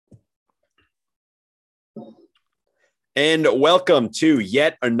And welcome to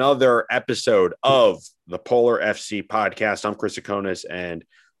yet another episode of the Polar FC podcast. I'm Chris Akonis, and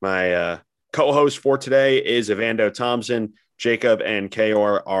my co-host for today is Evando Thompson. Jacob and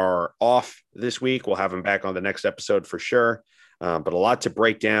Kayor are off this week. We'll have them back on the next episode for sure. But a lot to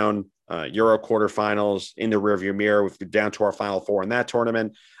break down. Euro quarterfinals in the rearview mirror. We've down to our final four in that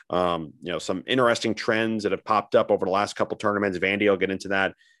tournament. Some interesting trends that have popped up over the last couple tournaments. Vandy will get into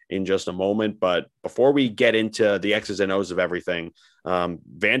that in just a moment. But before we get into the X's and O's of everything,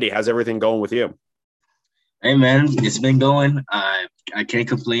 Vandy, how's everything going with you? Hey, man, it's been going. I can't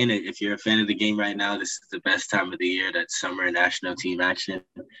complain. If you're a fan of the game right now, this is the best time of the year. That summer national team action.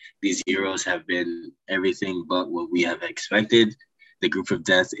 These Euros have been everything but what we have expected. The group of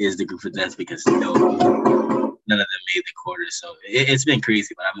death is the group of death because none of them made the quarter. So it's been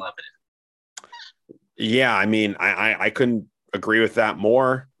crazy, but I'm loving it. Yeah, I mean, I couldn't agree with that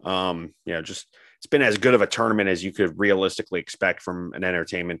more. Just it's been as good of a tournament as you could realistically expect from an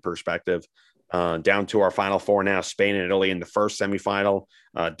entertainment perspective. Down to our final four now: Spain and Italy in the first semifinal,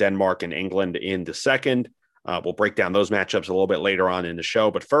 Denmark and England in the second. We'll break down those matchups a little bit later on in the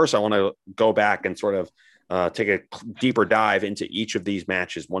show. But first, I want to go back and sort of take a deeper dive into each of these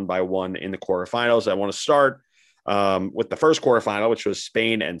matches one by one in the quarterfinals. I want to start with the first quarterfinal, which was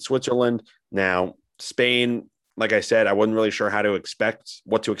Spain and Switzerland. Now, Spain, like I said, I wasn't really sure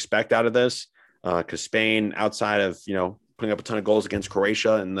what to expect out of this because Spain, outside of, putting up a ton of goals against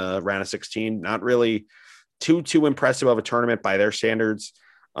Croatia in the round of 16, not really too impressive of a tournament by their standards.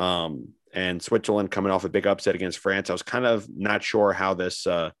 And Switzerland coming off a big upset against France. I was kind of not sure how this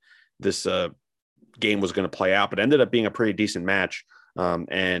game was going to play out, but ended up being a pretty decent match.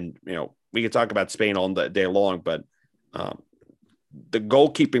 We could talk about Spain all day long, but the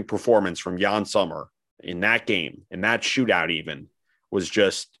goalkeeping performance from Jan Sommer in that game, in that shootout even, was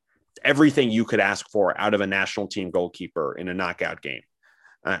just everything you could ask for out of a national team goalkeeper in a knockout game.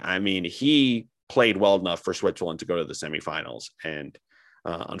 I mean, he played well enough for Switzerland to go to the semifinals. And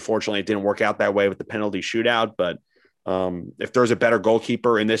unfortunately, it didn't work out that way with the penalty shootout. But if there's a better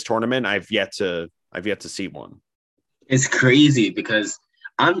goalkeeper in this tournament, I've yet to see one. It's crazy because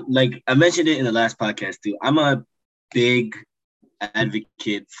I'm like, I mentioned it in the last podcast too. I'm a big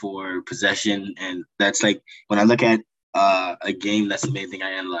advocate for possession. And that's like, when I look at a game, that's the main thing I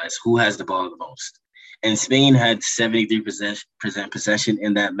analyze. Who has the ball the most? And Spain had 73% possession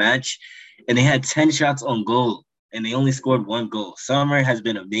in that match, and they had 10 shots on goal, and they only scored one goal. Sommer has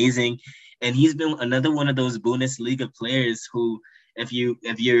been amazing, and he's been another one of those Bundesliga players who, if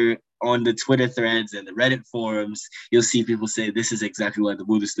you're on the Twitter threads and the Reddit forums, you'll see people say this is exactly why the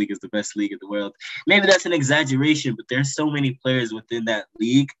Bundesliga is the best league in the world. Maybe that's an exaggeration, but there's so many players within that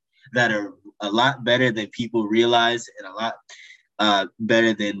league that are a lot better than people realize and a lot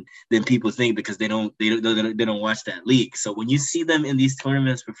better than people think because they don't watch that league. So when you see them in these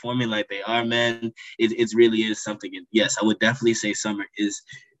tournaments performing like they are, man, it really is something. And yes, I would definitely say Sommer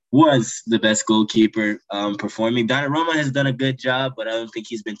was the best goalkeeper performing. Donnarumma has done a good job, but I don't think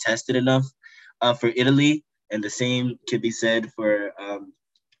he's been tested enough for Italy. And the same could be said for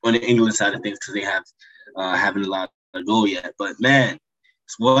on the England side of things because they haven't allowed a goal yet. But man,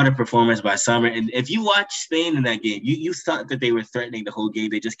 what a performance by Sommer. And if you watch Spain in that game, you thought that they were threatening the whole game.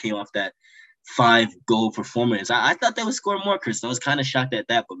 They just came off that 5-goal performance. I thought they would score more, Chris. I was kind of shocked at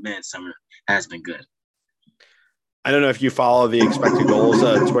that, but man, Sommer has been good. I don't know if you follow the expected goals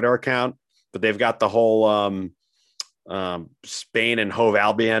Twitter account, but they've got the whole Spain and Hove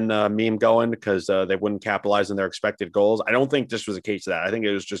Albion meme going because they wouldn't capitalize on their expected goals. I don't think this was a case of that. I think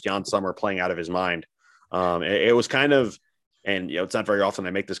it was just Jan Sommer playing out of his mind. It was kind of, and it's not very often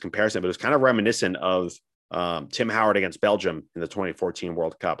I make this comparison, but it was kind of reminiscent of Tim Howard against Belgium in the 2014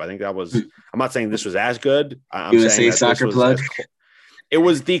 World Cup. I think that was, I'm not saying this was as good. I'm USA saying that soccer plug. It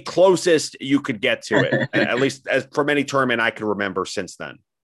was the closest you could get to it, at least as from any tournament I could remember since then.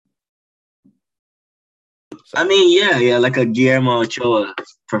 So. I mean, yeah, like a Guillermo Ochoa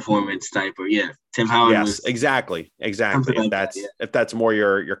performance type, or Tim Howard. Yes, exactly. If that's more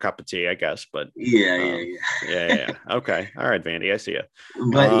your cup of tea, I guess. But yeah. Okay, all right, Vandy, I see you.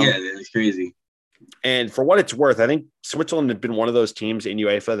 But it's crazy. And for what it's worth, I think Switzerland had been one of those teams in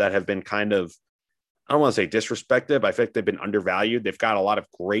UEFA that have been kind of, I don't want to say disrespected, but I think they've been undervalued. They've got a lot of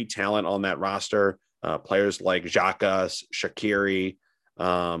great talent on that roster. Players like Xhaka, Shaqiri,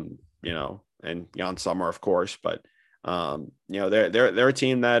 and Jan Sommer, of course. But they're a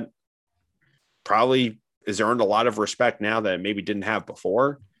team that probably has earned a lot of respect now that maybe didn't have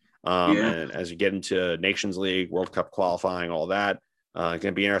before. And as you get into Nations League, World Cup qualifying, all that, it's going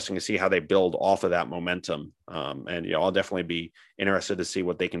to be interesting to see how they build off of that momentum. I'll definitely be interested to see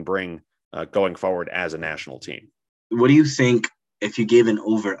what they can bring going forward as a national team. what do you think if you gave an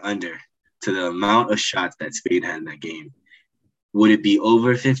over-under to the amount of shots that Spain had in that game? Would it be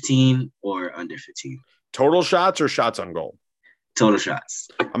over 15 or under 15? Total shots or shots on goal? Total shots.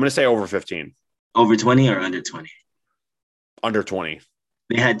 I'm going to say over 15. Over 20 or under 20? Under 20.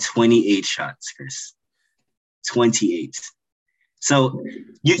 They had 28 shots, Chris. 28. So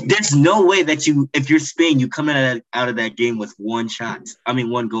there's no way that if you're Spain, you come out of that game with one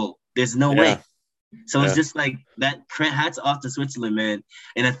goal. There's no way. So it's just like that. Hats off to Switzerland, man.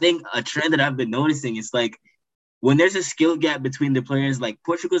 And I think a trend that I've been noticing is like when there's a skill gap between the players, like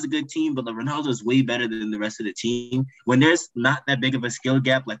Portugal's a good team, but Ronaldo is way better than the rest of the team. When there's not that big of a skill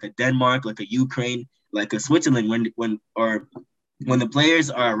gap, like a Denmark, like a Ukraine, like a Switzerland, when the players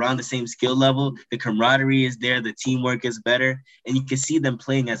are around the same skill level, the camaraderie is there, the teamwork is better, and you can see them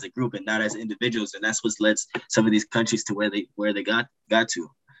playing as a group and not as individuals. And that's what's led some of these countries to where they got to.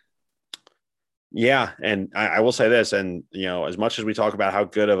 Yeah, and I will say this, and as much as we talk about how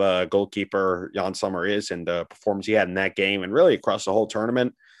good of a goalkeeper Jan Sommer is and the performance he had in that game and really across the whole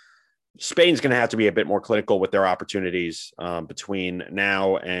tournament, Spain's going to have to be a bit more clinical with their opportunities between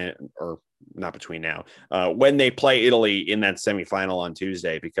now or not between now, when they play Italy in that semifinal on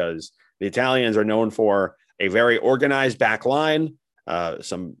Tuesday, because the Italians are known for a very organized back line,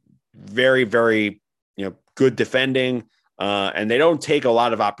 some very, very good defending. And they don't take a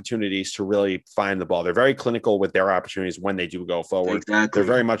lot of opportunities to really find the ball. They're very clinical with their opportunities when they do go forward. Exactly. They're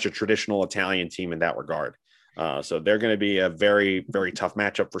very much a traditional Italian team in that regard. So they're going to be a very, very tough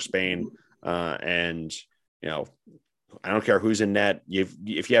matchup for Spain. And I don't care who's in net.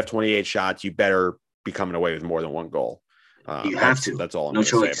 If you have 28 shots, you better be coming away with more than one goal. You have to. That's all I'm going to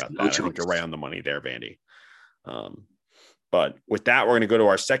say about that. I think you're right on the money there, Vandy. But with that, we're going to go to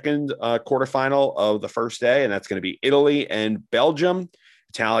our second quarterfinal of the first day, and that's going to be Italy and Belgium.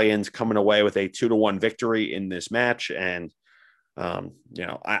 Italians coming away with a 2-1 victory in this match. And,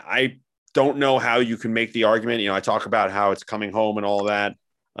 I don't know how you can make the argument. I talk about how it's coming home and all that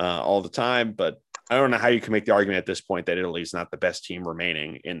all the time, but I don't know how you can make the argument at this point that Italy is not the best team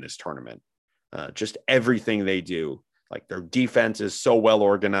remaining in this tournament. Just everything they do. Like their defense is so well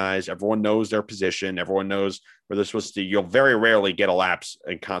organized. Everyone knows their position. Everyone knows where they're supposed to. You'll very rarely get a lapse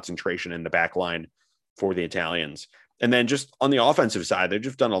in concentration in the back line for the Italians. And then just on the offensive side, they've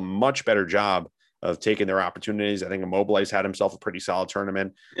just done a much better job of taking their opportunities. I think Immobile's had himself a pretty solid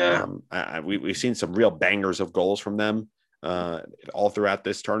tournament. Yeah. We've seen some real bangers of goals from them all throughout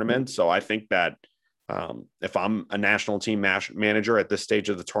this tournament. So I think that if I'm a national team manager at this stage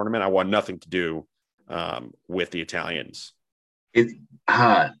of the tournament, I want nothing to do with the Italians.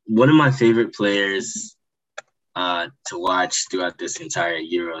 One of my favorite players to watch throughout this entire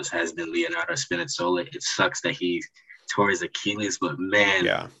Euros has been Leonardo Spinazzola. It sucks that he tore his Achilles, but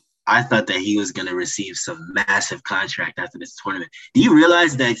man, I thought that he was going to receive some massive contract after this tournament. Do you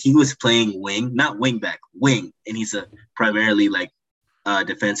realize that he was playing wing, not wing back, wing, and he's a primarily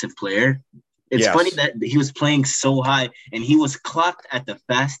defensive player? It's funny that he was playing so high and he was clocked at the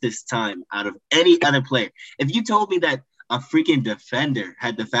fastest time out of any other player. If you told me that a freaking defender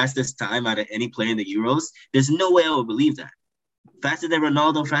had the fastest time out of any player in the Euros, there's no way I would believe that. Faster than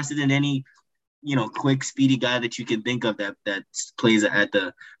Ronaldo, faster than any, quick, speedy guy that you can think of that plays at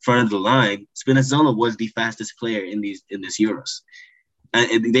the front of the line. Spinazzola was the fastest player in this Euros.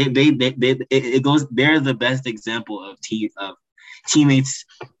 And they're the best example of teammates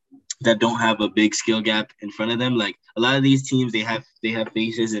that don't have a big skill gap in front of them. Like a lot of these teams, they have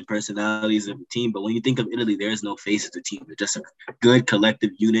faces and personalities of a team, but when you think of Italy, there is no face of the team. They're just a good collective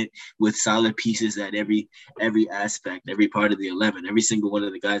unit with solid pieces at every aspect, every part of the 11. Every single one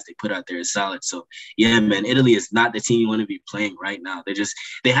of the guys they put out there is solid. So yeah, man, Italy is not the team you want to be playing right now.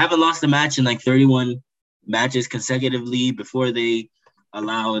 They haven't lost a match in 31 matches consecutively before they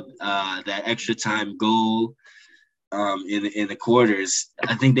allowed that extra time goal. In the quarters,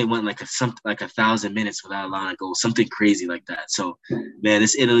 I think they went like 1,000 minutes without allowing a goal, something crazy like that. So, man,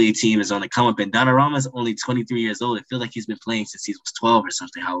 this Italy team is on the come up, and Donnarumma's only 23 years old. I feel like he's been playing since he was 12 or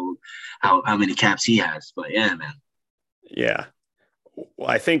something. How many caps he has? But yeah, man. Yeah, well,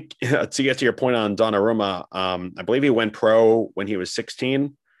 I think to get to your point on Donnarumma, I believe he went pro when he was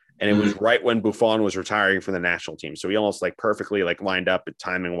 16, and it was right when Buffon was retiring from the national team. So he almost perfectly lined up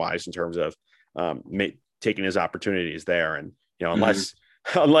timing wise in terms of taking his opportunities there. And,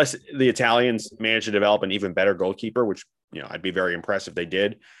 unless the Italians manage to develop an even better goalkeeper, which, I'd be very impressed if they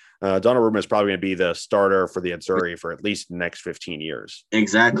did, Donnarumma is probably going to be the starter for the Azzurri for at least the next 15 years.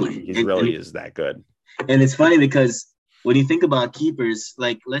 Exactly. He really is that good. And it's funny because when you think about keepers,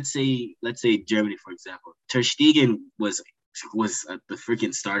 let's say Germany, for example, Ter Stegen was was the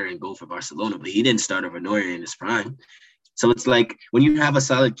freaking starter in goal for Barcelona, but he didn't start over Neuer in his prime. So it's like when you have a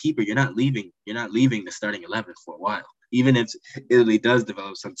solid keeper, you're not leaving the starting 11 for a while. Even if Italy does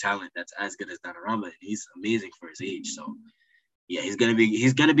develop some talent that's as good as Donnarumma, and he's amazing for his age. So yeah, he's gonna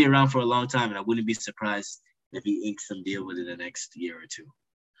be around for a long time, and I wouldn't be surprised if he inks some deal within the next year or two.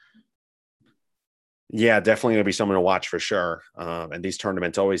 Yeah, definitely going to be someone to watch for sure. And these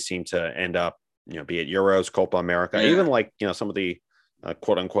tournaments always seem to end up, be it Euros, Copa America, even like, some of the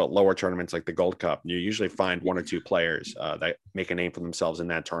quote unquote lower tournaments like the Gold Cup. You usually find one or two players that make a name for themselves in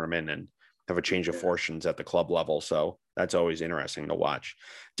that tournament and have a change of fortunes at the club level. So that's always interesting to watch.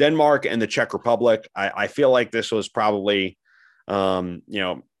 Denmark and the Czech Republic. I feel like this was probably,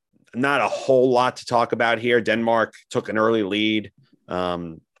 not a whole lot to talk about here. Denmark took an early lead.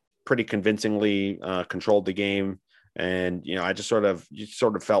 Pretty convincingly controlled the game. And, I just sort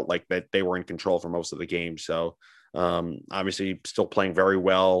of felt like that they were in control for most of the game. So obviously still playing very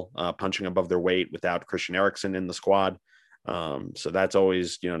well, punching above their weight without Christian Eriksen in the squad. So that's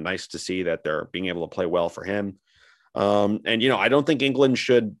always, nice to see that they're being able to play well for him. And, I don't think England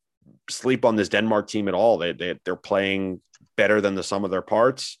should sleep on this Denmark team at all. They're playing better than the sum of their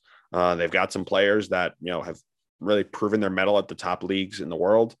parts. They've got some players that, have really proven their mettle at the top leagues in the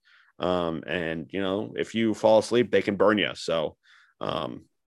world. And, if you fall asleep, they can burn you. So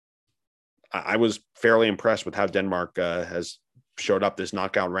I was fairly impressed with how Denmark has showed up this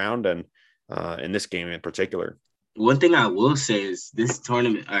knockout round and in this game in particular. One thing I will say is this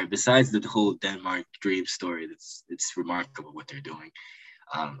tournament, all right, besides the whole Denmark dream story, it's remarkable what they're doing.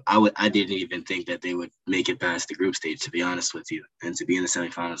 I didn't even think that they would make it past the group stage, to be honest with you. And to be in the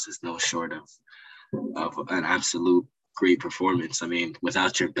semifinals is no short of an absolute great performance. I mean,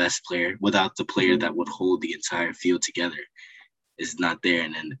 without your best player, without the player that would hold the entire field together, is not there.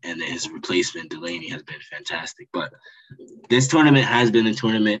 And his replacement, Delaney, has been fantastic. But this tournament has been a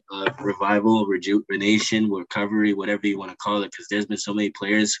tournament of revival, rejuvenation, recovery, whatever you want to call it, because there's been so many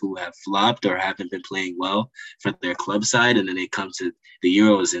players who have flopped or haven't been playing well for their club side, and then they come to the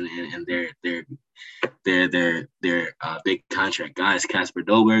Euros and they're big contract guys. Kasper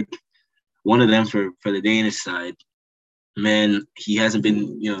Dolberg, one of them for the Danish side. Man, he hasn't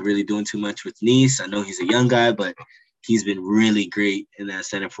been, really doing too much with Nice. I know he's a young guy, but he's been really great in that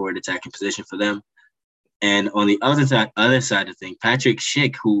center forward attacking position for them. And on the other side of things, Patrick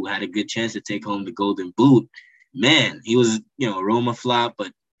Schick, who had a good chance to take home the Golden Boot, man, he was, a Roma flop,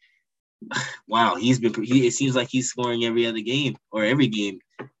 but wow, it seems like he's scoring every other game or every game.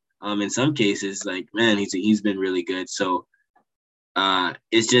 In some cases, like, man, he's been really good. So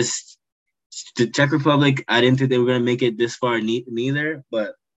it's just the Czech Republic. I didn't think they were going to make it this far neither,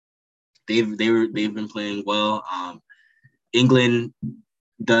 but they've been playing well. England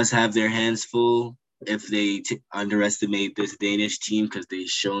does have their hands full if they underestimate this Danish team, because they've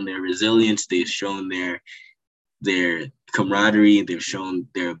shown their resilience, they've shown their camaraderie, they've shown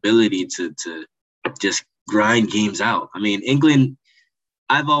their ability to just grind games out. I mean, England,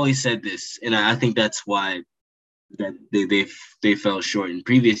 I've always said this, and I think that's why that they fell short in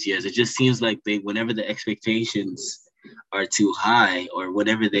previous years. It just seems like whenever the expectations are too high or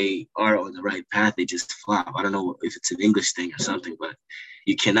whenever they are on the right path, they just flop. I don't know if it's an English thing or something, but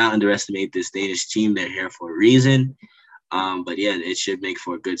you cannot underestimate this Danish team. They're here for a reason. But yeah, it should make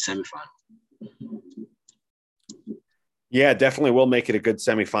for a good semifinal. Yeah, definitely will make it a good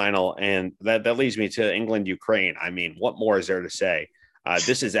semifinal. And that leads me to England, Ukraine. I mean, what more is there to say?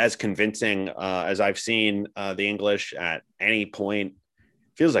 This is as convincing as I've seen the English at any point.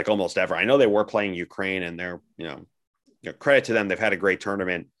 Feels like almost ever. I know they were playing Ukraine, and they're, credit to them. They've had a great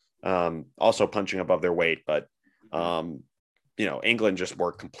tournament, also punching above their weight. But, England just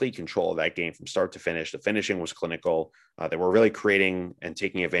were complete control of that game from start to finish. The finishing was clinical. They were really creating and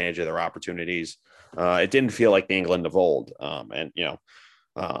taking advantage of their opportunities. It didn't feel like the England of old. How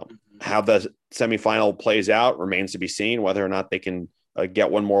the semifinal plays out remains to be seen, whether or not they can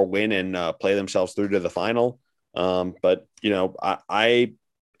get one more win and play themselves through to the final. But I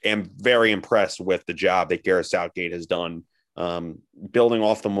am very impressed with the job that Gareth Southgate has done, building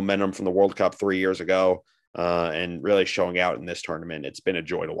off the momentum from the World Cup 3 years ago, and really showing out in this tournament. It's been a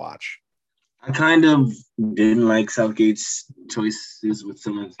joy to watch. I kind of didn't like Southgate's choices with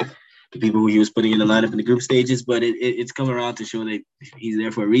some of the people who he was putting in the lineup in the group stages, but it's come around to show that he's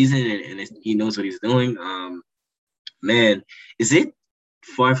there for a reason and he knows what he's doing. Man, is it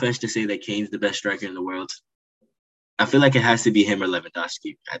far-fetched to say that Kane's the best striker in the world? I feel like it has to be him or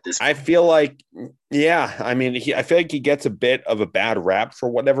Lewandowski at this point. I feel like, yeah. I mean, I feel like he gets a bit of a bad rap for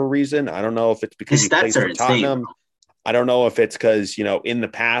whatever reason. I don't know if it's because he plays for Tottenham. I don't know if it's because, in the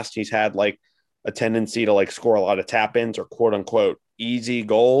past he's had like a tendency to like score a lot of tap-ins or quote unquote easy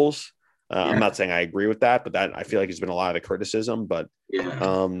goals. I'm not saying I agree with that, but that I feel like has been a lot of the criticism. But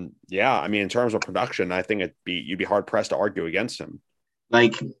I mean, in terms of production, I think you'd be hard pressed to argue against him.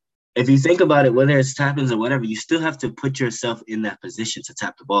 Like, if you think about it, whether it's tap-ins or whatever, you still have to put yourself in that position to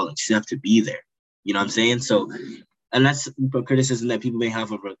tap the ball, and you still have to be there. You know what I'm saying? So, and that's a criticism that people may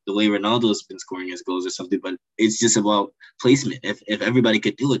have of the way Ronaldo's been scoring his goals or something, but it's just about placement. If everybody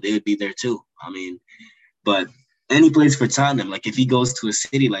could do it, they would be there too. I mean, but and he plays for Tottenham. Like, if he goes to a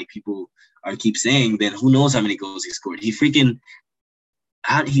city like people keep saying, then who knows how many goals he scored? He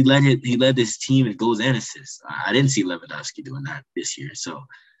led this team in goals and assists. I didn't see Lewandowski doing that this year. So,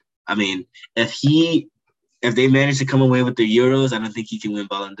 I mean, if they manage to come away with the Euros, I don't think he can win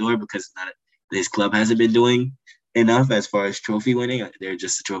Ballon d'Or because his club hasn't been doing enough as far as trophy winning. They're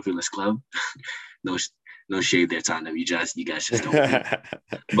just a trophyless club. No shade there, Tottenham. You guys just don't win.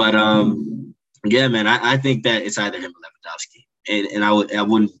 But yeah, man, I think that it's either him or Lewandowski, and I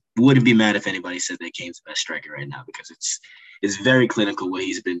wouldn't be mad if anybody said that Kane's the best striker right now because it's very clinical what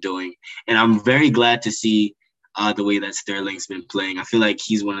he's been doing, and I'm very glad to see the way that Sterling's been playing. I feel like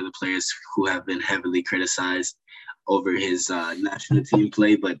he's one of the players who have been heavily criticized over his national team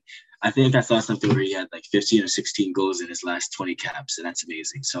play, but I think I saw something where he had like 15 or 16 goals in his last 20 caps, and that's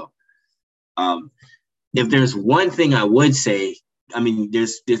amazing. So, if there's one thing I would say, I mean,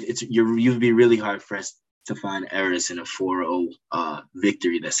 you'd be really hard pressed to find errors in a 4-0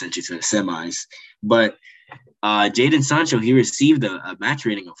 victory that sent you to the semis. But Jadon Sancho, he received a match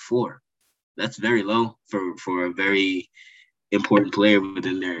rating of 4. That's very low for a very important player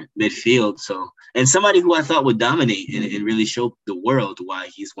within their midfield. So, and somebody who I thought would dominate and really show the world why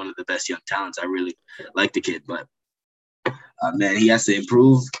he's one of the best young talents. I really like the kid, but man, he has to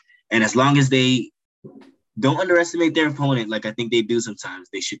improve. And as long as they don't underestimate their opponent, like I think they do sometimes,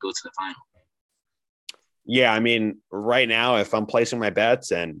 they should go to the final. Yeah, I mean, right now, if I'm placing my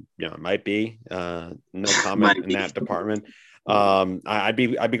bets, and it might be no comment in that department, I'd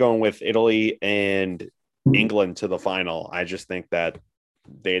be going with Italy and England to the final. I just think that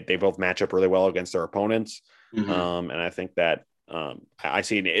they both match up really well against their opponents, and I think that I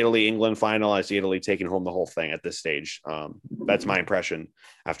see an Italy-England final. I see Italy taking home the whole thing at this stage. That's my impression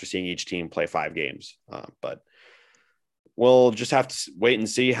after seeing each team play 5 games, but. We'll just have to wait and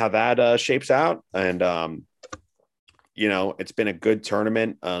see how that shapes out. And, it's been a good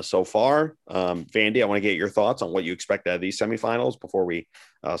tournament so far. Vandy, I want to get your thoughts on what you expect out of these semifinals before we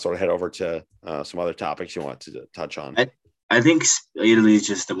sort of head over to some other topics you want to touch on. I think Italy is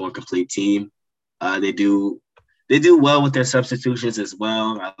just a more complete team. They do well with their substitutions as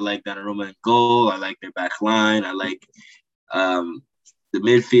well. I like Donnarumma in goal. I like their back line. I like the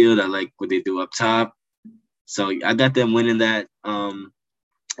midfield. I like what they do up top. So I got them winning that. In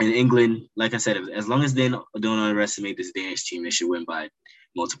England, like I said, as long as they don't underestimate this Danish team, they should win by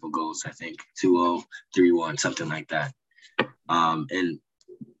multiple goals. I think 2-0, 3-1, something like that. And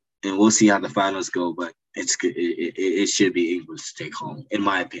we'll see how the finals go, but it should be England to take home, in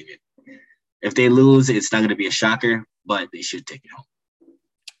my opinion. If they lose, it's not going to be a shocker, but they should take it home.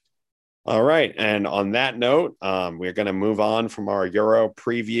 All right. And on that note, we're going to move on from our Euro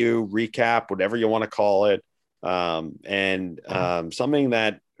preview, recap, whatever you want to call it. Something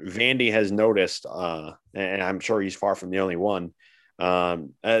that Vandy has noticed, and I'm sure he's far from the only one,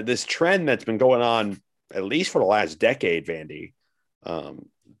 this trend that's been going on at least for the last decade, Vandy,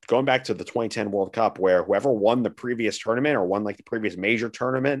 going back to the 2010 World Cup, where whoever won the previous tournament or won like the previous major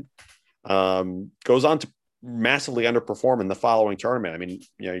tournament goes on to massively underperform in the following tournament. I mean,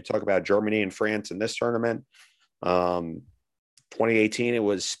 you talk about Germany and France in this tournament. 2018, it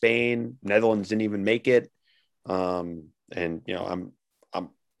was Spain. Netherlands didn't even make it. I'm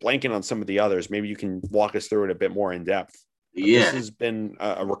blanking on some of the others. Maybe you can walk us through it a bit more in depth. This has been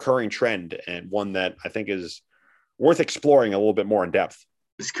a recurring trend and one that I think is worth exploring a little bit more in depth.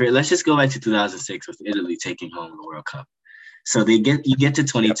 It's great. Let's just go back to 2006 with Italy taking home the World Cup. So you get to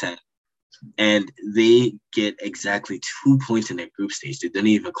 2010 and they get exactly 2 points in their group stage. They didn't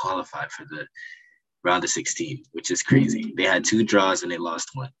even qualify for the round of 16, which is crazy. They had 2 draws and they lost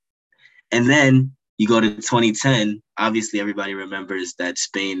 1. And then you go to 2010, obviously everybody remembers that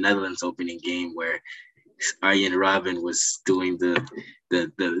Spain-Netherlands opening game where Arjen Robben was doing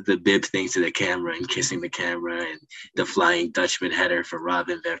the bib thing to the camera and kissing the camera, and the Flying Dutchman header for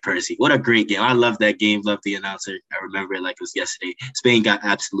Robin van Persie. What a great game. I love that game, love the announcer. I remember it like it was yesterday. Spain got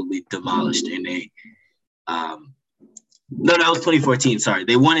absolutely demolished in no, that was 2014, sorry.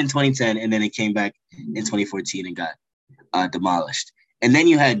 They won in 2010, and then it came back in 2014 and got demolished. And then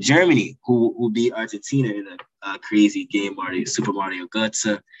you had Germany, who beat Argentina in a crazy game, Super Mario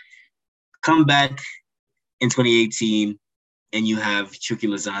Götze. come back in 2018, and you have Chucky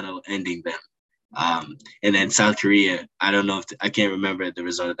Lozano ending them. And then South Korea, I don't know if I can't remember the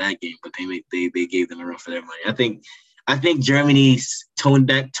result of that game, but they gave them a run for their money. I think Germany's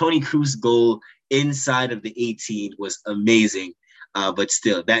Tony Kroos goal inside of the 18 was amazing, but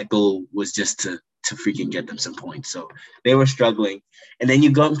still that goal was just to freaking get them some points. So they were struggling, and then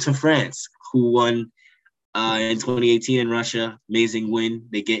you go to France, who won in 2018 in Russia. Amazing win.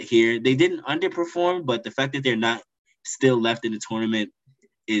 They get here. They didn't underperform, but the fact that they're not still left in the tournament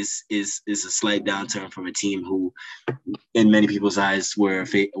is a slight downturn from a team who, in many people's eyes, were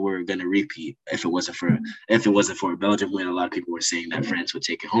going to repeat. If it wasn't for a Belgium win, a lot of people were saying that France would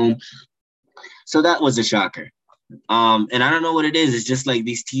take it home. So that was a shocker. And I don't know what it is. It's just like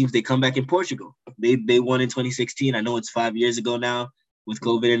these teams, they come back in Portugal. They won in 2016. I know it's 5 years ago now with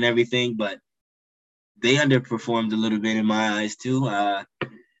COVID and everything, but they underperformed a little bit in my eyes too.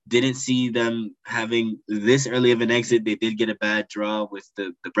 Didn't see them having this early of an exit. They did get a bad draw with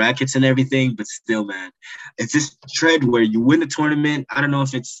the brackets and everything, but still, man, it's this trend where you win the tournament. I don't know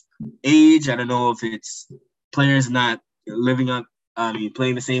if it's age. I don't know if it's players not living up,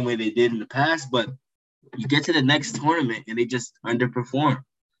 playing the same way they did in the past, but you get to the next tournament and they just underperform,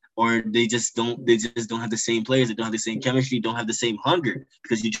 or they just don't have the same players. They don't have the same chemistry, don't have the same hunger,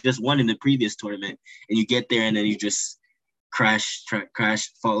 because you just won in the previous tournament and you get there and then you just crash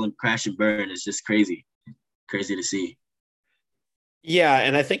and burn. It's just crazy to see. Yeah,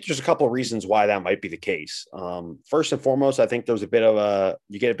 and I think there's a couple of reasons why that might be the case. First and foremost, I think there's you get a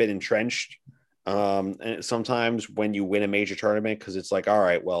bit entrenched. And sometimes when you win a major tournament, because it's like, all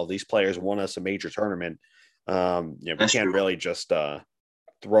right, well, these players won us a major tournament. We can't really just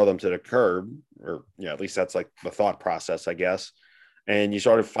throw them to the curb, or at least that's like the thought process, I guess. And you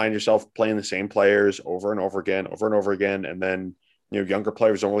sort of find yourself playing the same players over and over again. And then, younger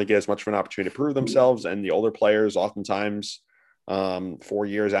players don't really get as much of an opportunity to prove themselves. And the older players, oftentimes 4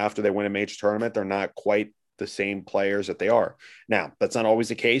 years after they win a major tournament, they're not quite the same players that they are. Now, that's not always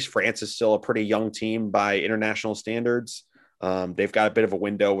the case. France is still a pretty young team by international standards. They've got a bit of a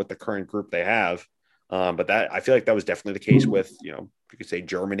window with the current group they have. But I feel like that was definitely the case with, you could say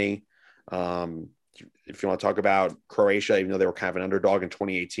Germany. If you want to talk about Croatia, even though they were kind of an underdog in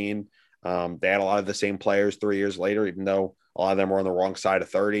 2018, they had a lot of the same players 3 years later, even though a lot of them were on the wrong side of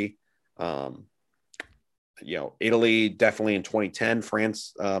 30. Italy definitely in 2010,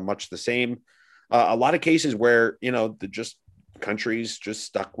 France much the same. A lot of cases where, the countries just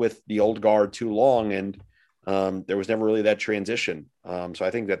stuck with the old guard too long, and there was never really that transition. So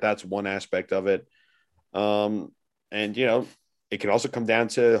I think that's one aspect of it. It can also come down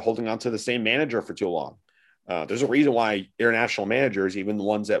to holding on to the same manager for too long. There's a reason why international managers, even the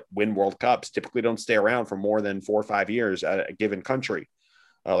ones that win World Cups, typically don't stay around for more than 4 or 5 years at a given country.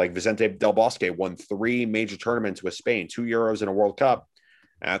 Like Vicente Del Bosque won 3 major tournaments with Spain, 2 Euros and a World Cup.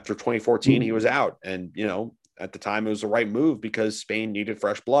 After 2014, he was out. And, at the time, it was the right move because Spain needed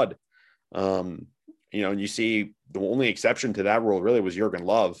fresh blood. And you see the only exception to that rule really was Jurgen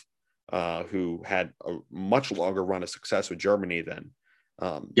Löw, who had a much longer run of success with Germany than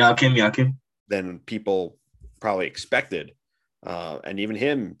than people probably expected. And even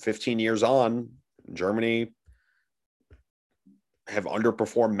him, 15 years on, Germany have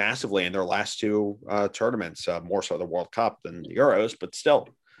underperformed massively in their last 2 tournaments, more so the World Cup than the Euros, but still.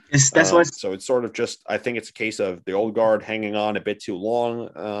 So it's sort of just, I think it's a case of the old guard hanging on a bit too long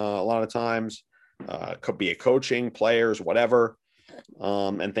a lot of times. Could be a coaching, players, whatever.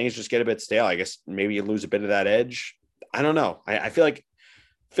 And things just get a bit stale. I guess maybe you lose a bit of that edge. I don't know. I feel like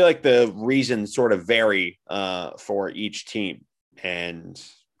the reasons sort of vary for each team, and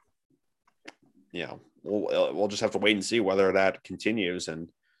we'll just have to wait and see whether that continues and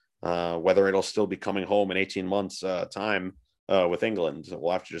whether it'll still be coming home in 18 months time with England.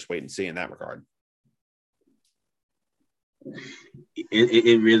 We'll have to just wait and see in that regard.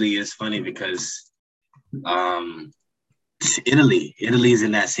 It really is funny because Italy is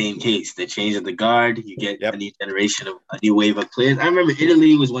in that same case. The change of the guard, you get a new generation of a new wave of players. I remember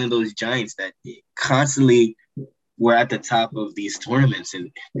Italy was one of those giants that constantly were at the top of these tournaments,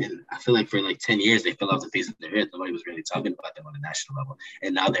 and I feel like for like 10 years they fell off the face of their earth. Nobody was really talking about them on a national level,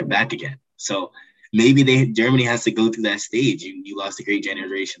 and now they're back again. So maybe Germany has to go through that stage. You lost a great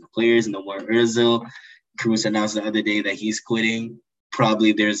generation of players. No more Özil. Kroos announced the other day that he's quitting.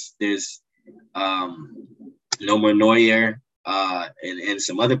 Probably there's no more Neuer and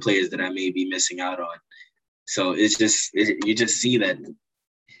some other players that I may be missing out on. So you just see that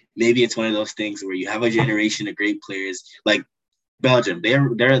maybe it's one of those things where you have a generation of great players like Belgium. Their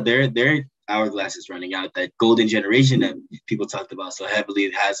hourglass is running out. That golden generation that people talked about so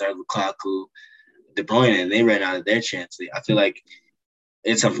heavily, Hazard, Lukaku, De Bruyne, and they ran out of their chance. I feel like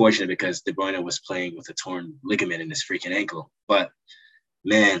it's unfortunate because De Bruyne was playing with a torn ligament in his freaking ankle. But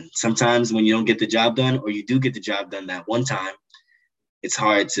man, sometimes when you don't get the job done, or you do get the job done that one time, it's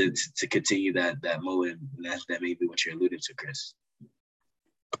hard to continue that mode. And that may be what you're alluding to, Chris.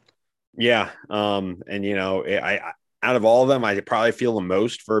 Yeah. And you know, I out of all of them, I probably feel the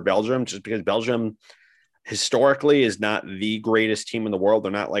most for Belgium, just because Belgium historically is not the greatest team in the world.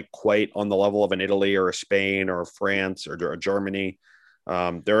 They're not like quite on the level of an Italy or a Spain or a France or a Germany.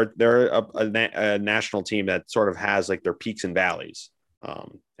 They're a national team that sort of has like their peaks and valleys.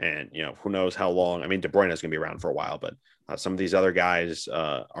 And you know, who knows how long. I mean, De Bruyne is going to be around for a while, but some of these other guys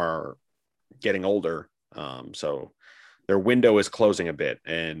are getting older. So their window is closing a bit.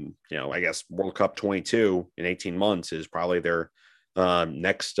 And, you know, I guess World Cup 22 in 18 months is probably their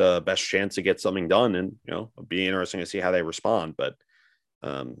next best chance to get something done. And, you know, it'll be interesting to see how they respond. But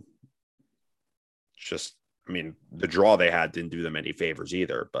just, I mean, the draw they had didn't do them any favors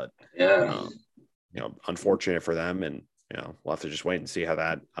either. But, yeah, you know, unfortunate for them. And, you know, we'll have to just wait and see how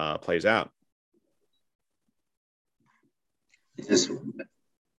that plays out.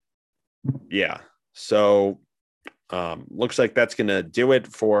 Yeah. So looks like that's going to do it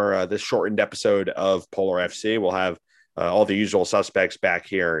for this shortened episode of Polar FC. We'll have all the usual suspects back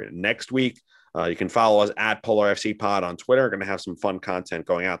here next week. You can follow us at Polar FC Pod on Twitter. We're going to have some fun content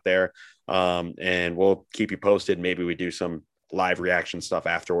going out there. And we'll keep you posted. Maybe we do some live reaction stuff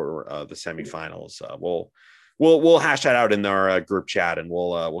after the semifinals. We'll hash that out in our group chat, and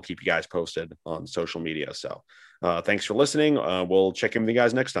we'll keep you guys posted on social media. So thanks for listening. We'll check in with you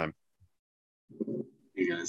guys next time.